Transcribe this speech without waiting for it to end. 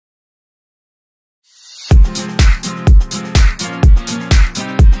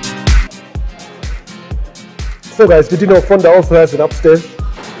So guys, did you know Fonda also has it upstairs?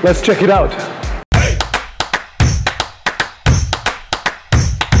 Let's check it out.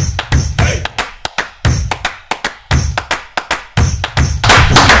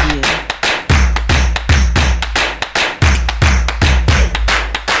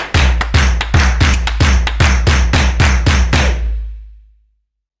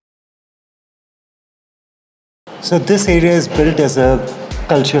 So this area is built as a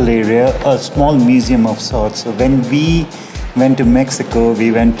cultural area, a small museum of sorts. So when we went to Mexico, we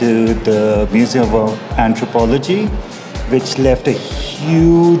went to the Museum of Anthropology, which left a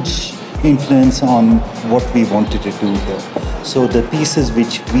huge influence on what we wanted to do here. So the pieces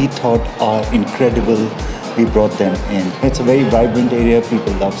which we thought are incredible, we brought them in. It's a very vibrant area.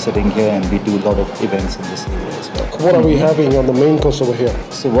 People love sitting here, and we do a lot of events in this area as well. What are we having on the main course over here?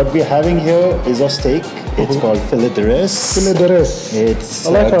 So what we're having here is a steak. It's called Filet. It's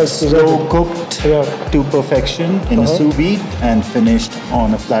slow cooked to perfection in a sous vide and finished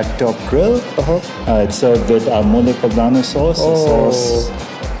on a flat top grill. It's served with our mole poblano sauce, a sauce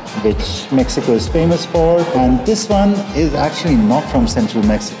which Mexico is famous for. And this one is actually not from central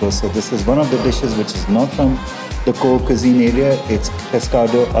Mexico. So this is one of the dishes which is not from the core cuisine area. It's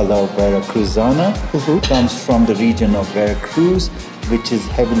Pescado a la Veracruzana. Comes from the region of Veracruz, which is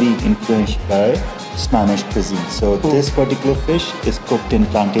heavily influenced by Spanish cuisine. So this particular fish is cooked in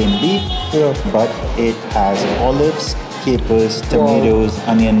plantain leaf, but it has olives, capers, tomatoes,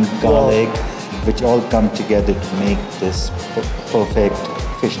 onion, garlic, which all come together to make this perfect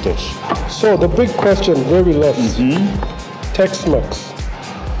fish dish. So the big question where we left, Tex-Mex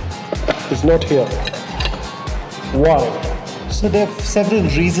is not here. Why? So there are several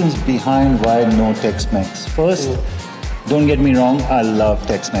reasons behind why no Tex-Mex. First, don't get me wrong, I love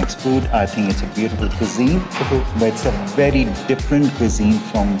Tex-Mex food. I think it's a beautiful cuisine, but it's a very different cuisine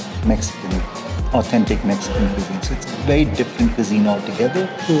from authentic Mexican cuisine. So it's a very different cuisine altogether.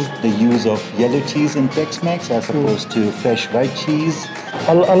 The use of yellow cheese in Tex-Mex as opposed to fresh white cheese.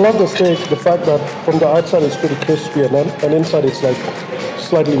 I love the steak, the fact that from the outside it's pretty crispy and inside it's like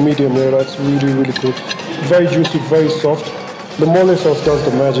slightly medium rare. That's really, really cool. Very juicy, very soft. The mole sauce does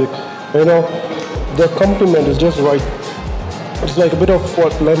the magic. You know, the complement is just right. It's like a bit of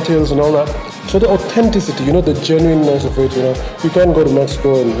lentils and all that. So the authenticity, you know, the genuineness of it, you know. You can go to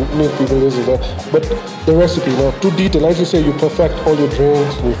Mexico and meet people, this and that. But the recipe, you know, to detail, like you say, you perfect all your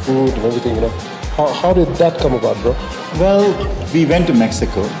drinks and your food and everything, you know. How did that come about, bro? Well, we went to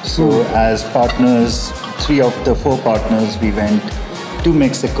Mexico. So as partners, 3 of the 4 partners, we went to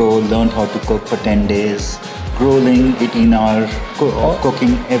Mexico, learned how to cook for 10 days. Rolling 18 hours of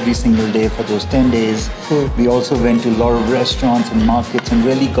cooking every single day for those 10 days. We also went to a lot of restaurants and markets and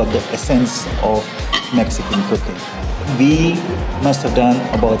really got the essence of Mexican cooking. We must have done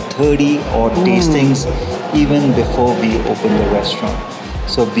about 30 odd tastings even before we opened the restaurant.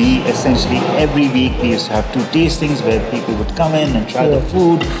 So we essentially, every week we used to have 2 tastings where people would come in and try the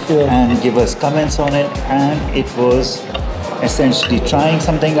food and give us comments on it, and it was essentially trying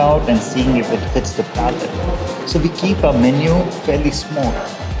something out and seeing if it fits the palate. So we keep our menu fairly small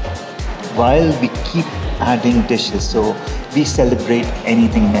while we keep adding dishes. So we celebrate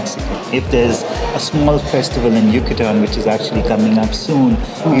anything Mexican. If there's a small festival in Yucatan, which is actually coming up soon,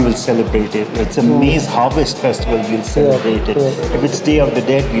 we will celebrate it. If it's a maize harvest festival, we'll celebrate it. If it's Day of the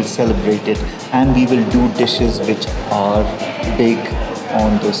Dead, we'll celebrate it. And we will do dishes which are big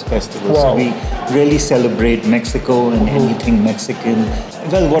on those festivals. So we really celebrate Mexico and anything Mexican.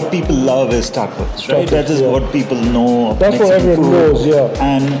 Well, what people love is tacos, right? That is what people know of That's Mexican what everyone food. knows,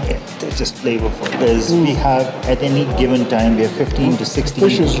 And they're just flavorful. We have, at any given time, we have 15 to 16.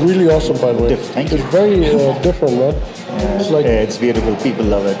 Fish is really awesome, by the way. Thank you. It's very different, man. It's like it's beautiful. People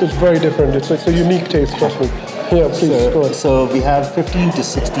love it. It's very different. It's a unique taste, trust me. Yeah, please, go ahead. So we have 15 to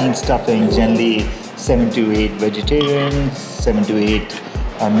 16 stuffing, generally 7 to 8 vegetarian, 7 to 8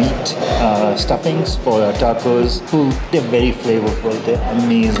 meat stuffings for our tacos. They're very flavorful. They're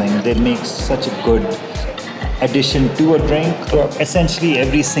amazing. They make such a good addition to a drink. Essentially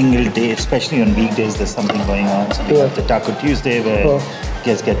every single day, especially on weekdays, there's something going on. So we have the Taco Tuesday where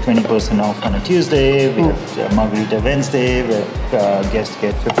guests get 20% off on a Tuesday. We have Margarita Wednesday where guests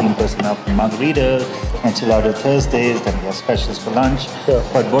get 15% off on margarita. Enchilada Thursdays, then we have specials for lunch.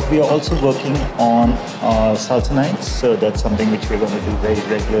 But what we are also working on are salsa nights. So that's something which we're going to do very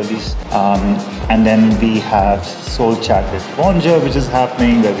regularly. And then we have Soul Chat with Bonja, which is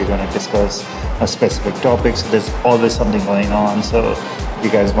happening, where we're going to discuss a specific topic. So there's always something going on. So if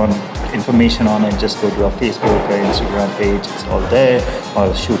you guys want information on it, just go to our Facebook or Instagram page. It's all there.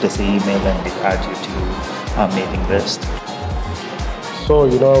 Or shoot us an email and we'll add you to our mailing list. So,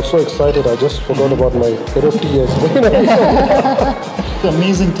 you know, I was so excited, I just forgot about my rotillas. The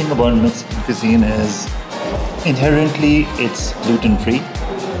amazing thing about Mexican cuisine is inherently it's gluten-free.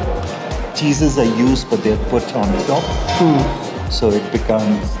 Cheeses are used, but they're put on top. So it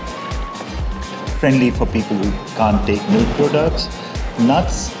becomes friendly for people who can't take milk products.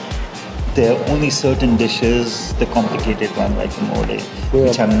 Nuts, there are only certain dishes, the complicated one like mole,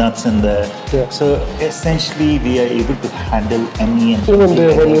 which have nuts in there. Yeah. So essentially, we are able to handle any and Even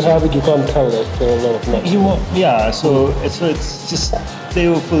there, when you have it, you can't tell that there are a lot of nuts. So it's just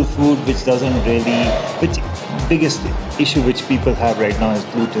flavorful food which doesn't really. Which biggest issue which people have right now is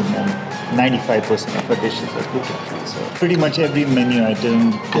gluten, and 95% of our dishes are gluten free. So pretty much every menu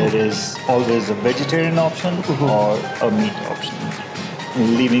item there is always a vegetarian option or a meat option.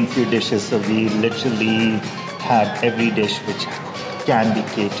 Leaving few dishes, so we literally have every dish which can be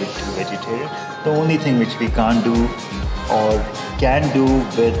catered to vegetarian. The only thing which we can't do or can do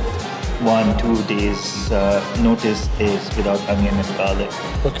with 1-2 days notice is without onion and garlic.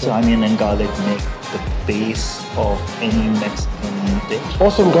 Okay. So onion and garlic make the base of any Mexican dish.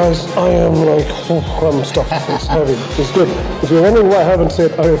 Awesome, guys. I am like, I'm stuffed. It's heavy. It's good. If you're wondering why I haven't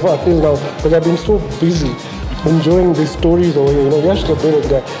said Arifa till now, because I've been so busy enjoying these stories over here. You know, Yash the brilliant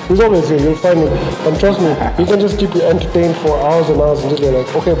guy. He's always here. You'll find him. And trust me, he can just keep you entertained for hours and hours until you're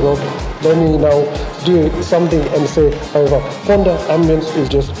like, okay, bro, let me now do something and say, Arifa, Fonda ambience is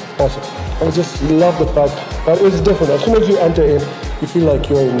just awesome. I just love the fact that it's different. As soon as you enter in, you feel like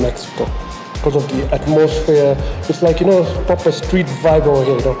you're in Mexico. Because of the atmosphere. It's like, you know, proper street vibe over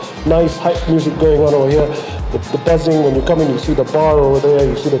here, you know. Nice hype music going on over here. The buzzing, when you come in, you see the bar over there,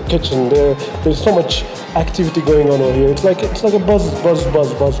 you see the kitchen there. There's so much activity going on over here. It's like a buzz.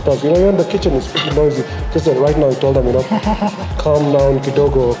 You know, you're in the kitchen, it's pretty noisy. Just that right now I told them, you know, calm down,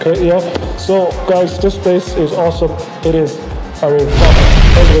 Kidogo, okay? Yeah. So guys, this place is awesome. It is Arifa.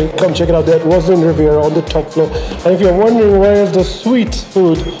 Anyway, come check it out. That was in Riviera on the top floor. And if you're wondering where is the sweet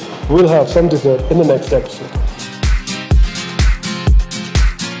food, we'll have some dessert in the next episode.